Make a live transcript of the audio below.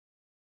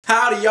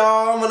Howdy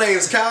y'all, my name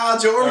is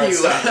KJM Right,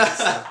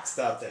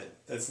 stop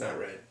that. That's not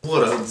right.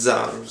 What up,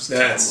 Zon?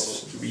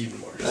 That's even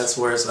worse. That's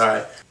worse,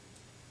 alright.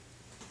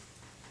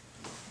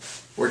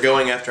 We're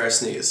going after I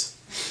sneeze.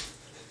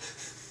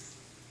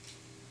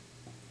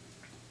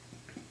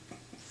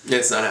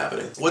 It's not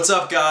happening. What's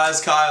up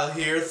guys, Kyle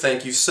here.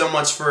 Thank you so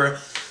much for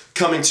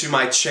coming to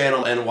my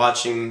channel and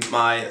watching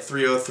my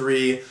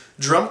 303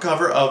 drum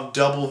cover of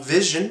Double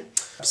Vision.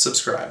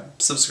 Subscribe.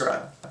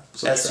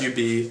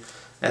 S-U-B-S-C-R-I-B-E.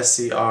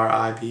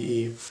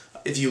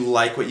 If you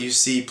like what you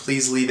see,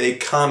 please leave a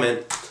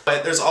comment.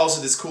 But there's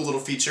also this cool little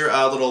feature,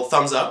 a little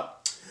thumbs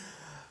up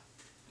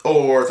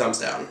or thumbs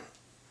down.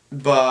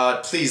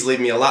 But please leave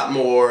me a lot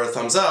more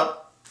thumbs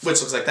up, which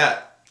looks like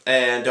that.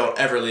 And don't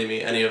ever leave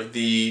me any of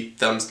the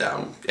thumbs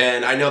down.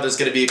 And I know there's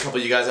going to be a couple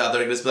of you guys out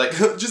there who's going to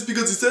be like, just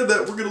because he said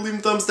that, we're going to leave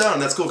him thumbs down.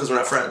 And that's cool because we're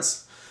not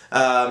friends.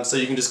 So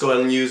you can just go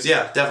ahead and use,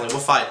 yeah, definitely,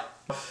 we'll fight.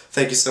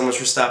 Thank you so much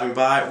for stopping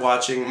by,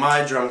 watching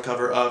my drum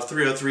cover of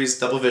 303's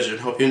Double Vision.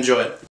 Hope you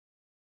enjoy it.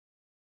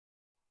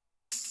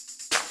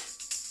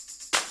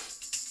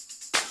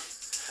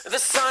 The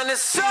sun is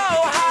so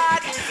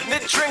hot, the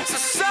drinks are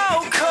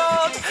so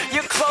cold,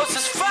 your clothes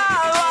just fall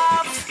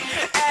off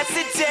as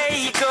the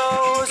day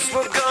goes.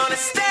 We're gonna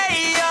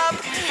stay up,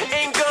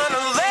 ain't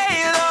gonna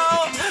lay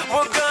low,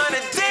 we're gonna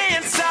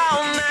dance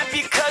all night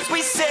because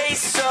we say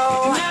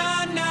so.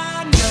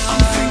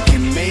 I'm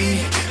thinking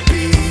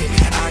maybe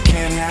I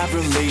can't have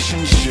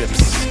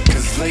relationships,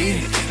 cause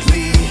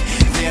lately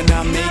they're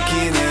not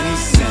making any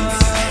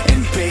sense.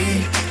 And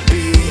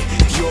baby,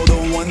 you're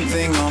the one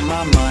thing on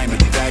my mind, but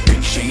that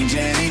could change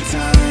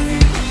anytime.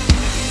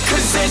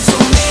 Cause there's so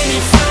many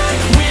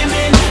fine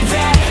women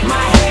that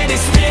my head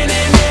is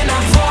spinning, and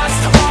I've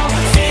lost all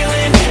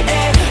feeling.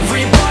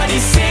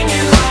 Everybody's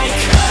singing like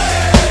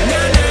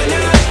na na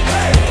na,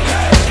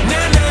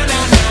 na na na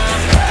na,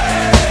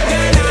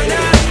 na na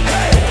na,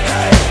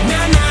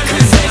 na na.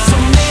 Cause there's so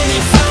many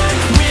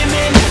fine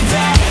women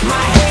that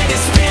my head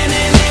is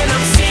spinning, and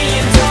I'm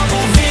seeing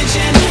double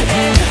vision.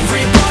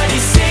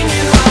 Everybody's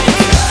singing like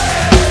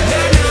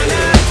na na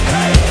na,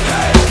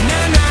 na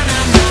na na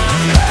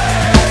na.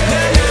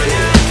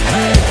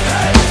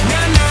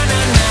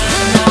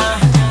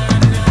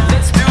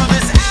 Let's do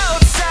this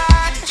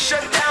outside,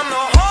 shut down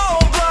the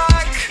whole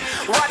block.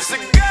 Watch the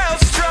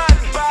girls strut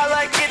by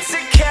like it's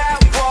a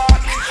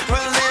catwalk.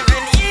 We're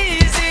living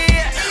easy,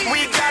 we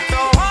got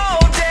the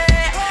whole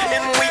day,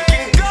 and we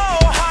can go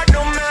hard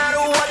no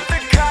matter what the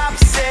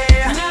cops say.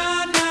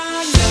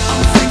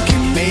 I'm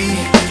thinking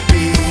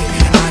maybe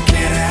I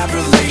can't have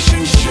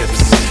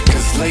relationships,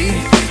 cause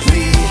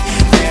lately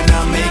they're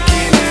not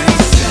making any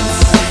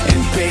sense.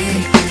 And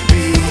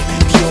baby,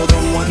 you're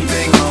the one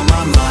thing on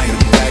my mind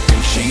that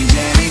can change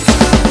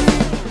anytime.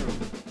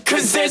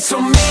 Cause there's so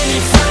many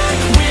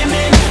fine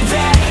women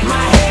that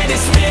my head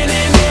is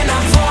spinning, and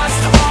I've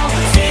lost all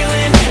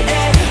feeling.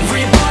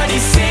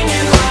 Everybody's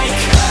singing like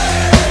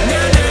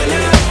na na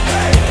na,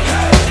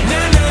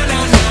 na na na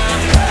na,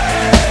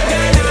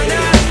 na na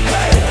na,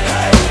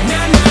 na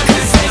na.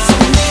 Cause there's so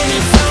many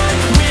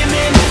fine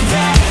women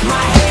that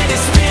my head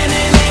is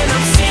spinning, and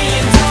I'm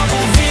seeing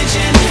double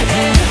vision.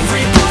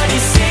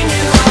 Everybody's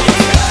singing like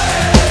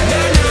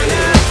na na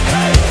na,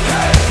 na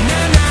na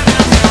na na.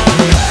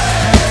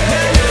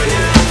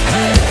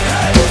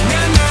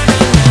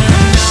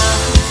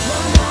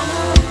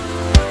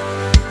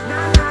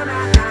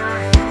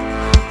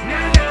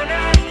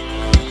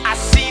 I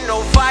see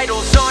no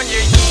vitals on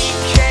your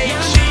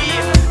EKG.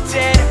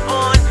 Dead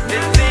on the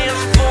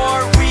dance floor.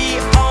 We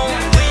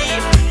only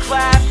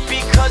clap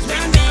because we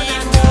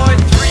need more.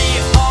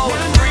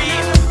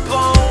 303,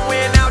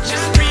 blowing out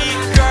your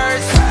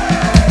speakers.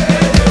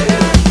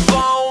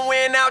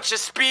 Blowing out your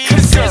speakers.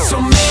 'Cause there's so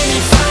many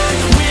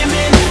fine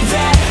women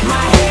that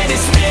my head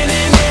is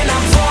spinning, and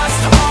I've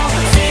lost all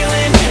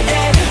feeling.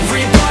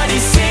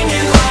 Everybody's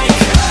singing like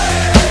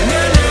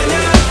na na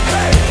na,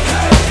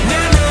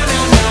 na na na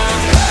na,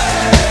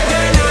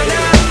 na na na, na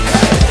na.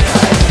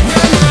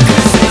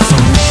 'Cause there's so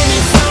many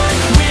fine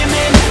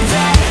women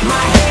that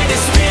my head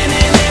is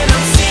spinning, and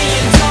I'm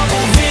seeing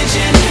double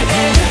vision.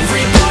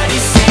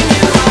 Everybody's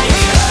singing like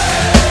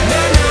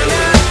na na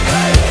na,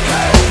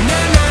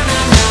 na na na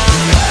na,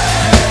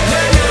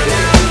 na na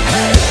na,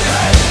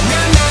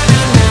 na na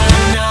na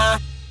na.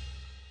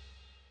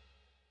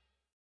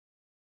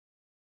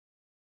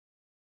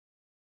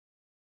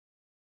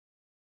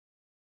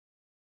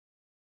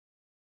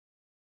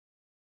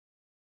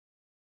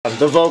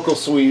 The vocal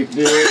sweep,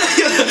 dude.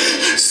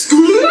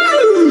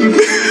 Screw!